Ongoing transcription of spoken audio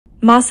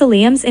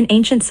Mausoleums in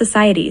ancient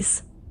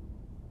societies.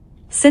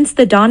 Since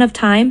the dawn of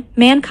time,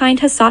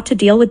 mankind has sought to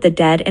deal with the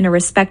dead in a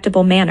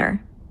respectable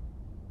manner.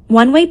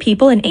 One way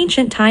people in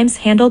ancient times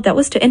handled that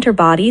was to inter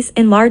bodies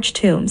in large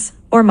tombs,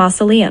 or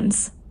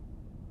mausoleums.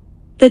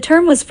 The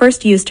term was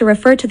first used to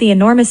refer to the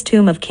enormous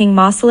tomb of King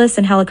Mausolus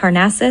in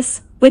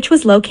Halicarnassus, which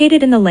was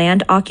located in the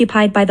land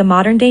occupied by the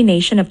modern-day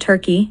nation of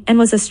Turkey and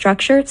was a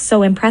structure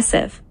so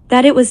impressive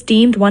that it was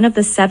deemed one of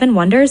the 7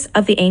 wonders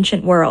of the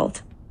ancient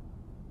world.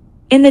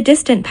 In the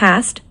distant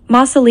past,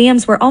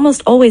 mausoleums were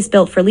almost always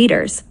built for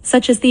leaders,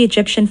 such as the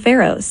Egyptian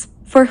pharaohs,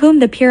 for whom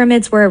the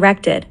pyramids were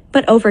erected,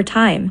 but over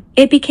time,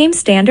 it became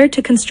standard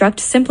to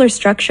construct simpler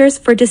structures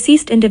for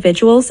deceased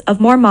individuals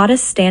of more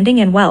modest standing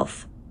and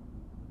wealth.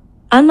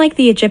 Unlike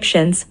the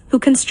Egyptians, who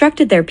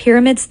constructed their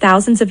pyramids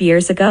thousands of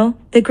years ago,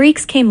 the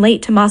Greeks came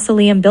late to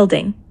mausoleum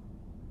building.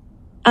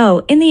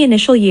 In the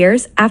initial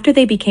years, after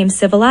they became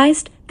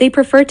civilized, they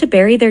preferred to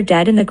bury their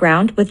dead in the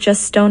ground with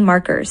just stone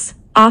markers,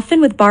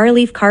 often with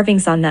bas-relief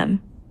carvings on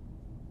them.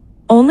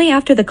 Only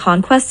after the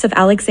conquests of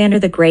Alexander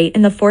the Great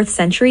in the 4th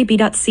century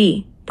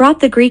BC brought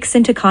the Greeks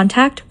into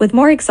contact with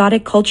more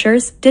exotic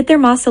cultures did their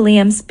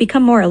mausoleums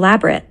become more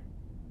elaborate.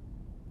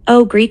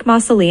 Greek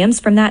mausoleums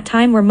from that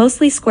time were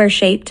mostly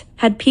square-shaped,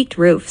 had peaked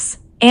roofs,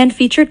 and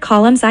featured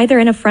columns either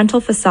in a frontal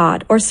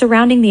facade or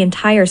surrounding the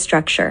entire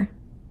structure.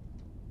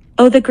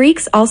 The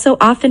Greeks also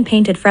often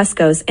painted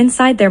frescoes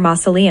inside their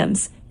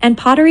mausoleums, and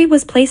pottery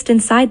was placed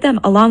inside them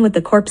along with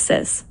the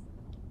corpses.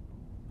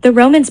 The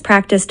Romans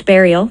practiced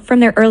burial from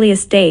their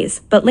earliest days,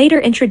 but later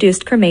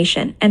introduced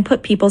cremation and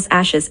put people's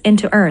ashes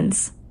into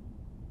urns.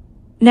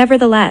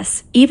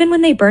 Nevertheless, even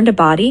when they burned a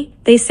body,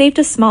 they saved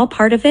a small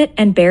part of it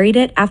and buried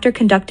it after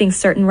conducting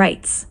certain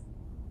rites.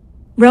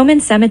 Roman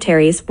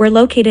cemeteries were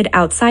located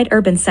outside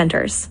urban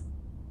centers.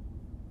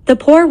 The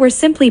poor were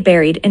simply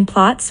buried in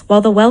plots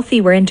while the wealthy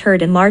were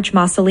interred in large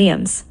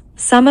mausoleums,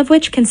 some of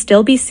which can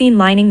still be seen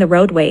lining the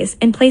roadways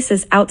in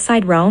places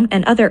outside Rome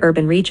and other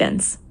urban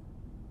regions.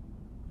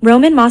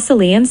 Roman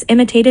mausoleums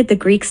imitated the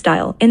Greek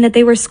style in that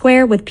they were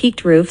square with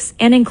peaked roofs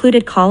and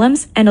included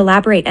columns and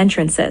elaborate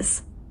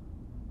entrances.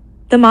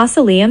 The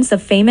mausoleums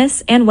of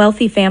famous and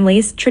wealthy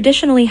families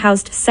traditionally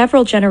housed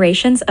several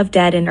generations of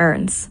dead in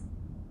urns.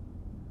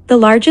 The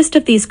largest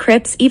of these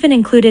crypts even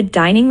included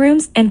dining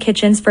rooms and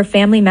kitchens for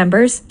family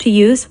members to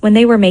use when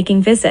they were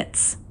making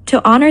visits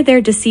to honor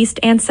their deceased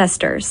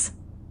ancestors.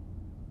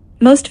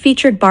 Most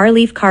featured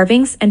bas-relief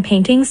carvings and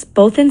paintings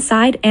both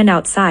inside and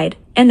outside,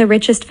 and the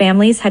richest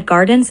families had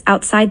gardens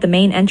outside the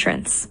main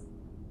entrance.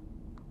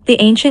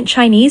 The ancient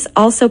Chinese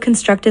also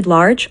constructed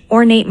large,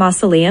 ornate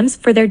mausoleums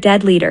for their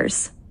dead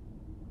leaders.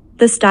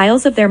 The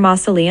styles of their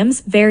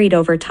mausoleums varied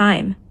over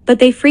time, but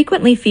they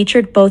frequently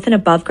featured both an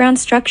above-ground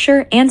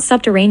structure and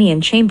subterranean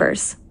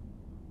chambers.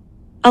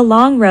 A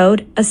long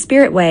road, a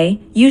spirit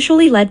way,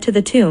 usually led to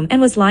the tomb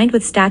and was lined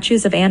with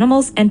statues of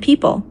animals and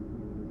people.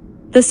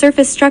 The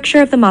surface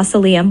structure of the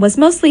mausoleum was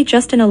mostly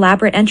just an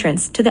elaborate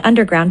entrance to the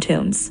underground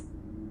tombs.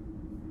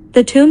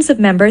 The tombs of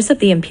members of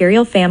the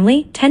imperial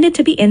family tended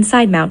to be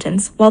inside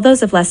mountains, while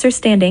those of lesser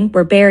standing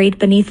were buried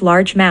beneath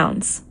large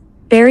mounds.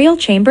 Burial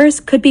chambers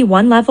could be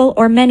one level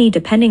or many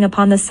depending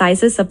upon the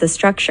sizes of the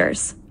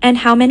structures and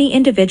how many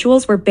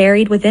individuals were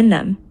buried within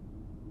them.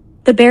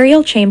 The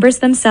burial chambers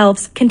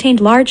themselves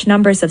contained large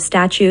numbers of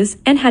statues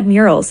and had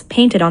murals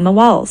painted on the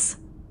walls.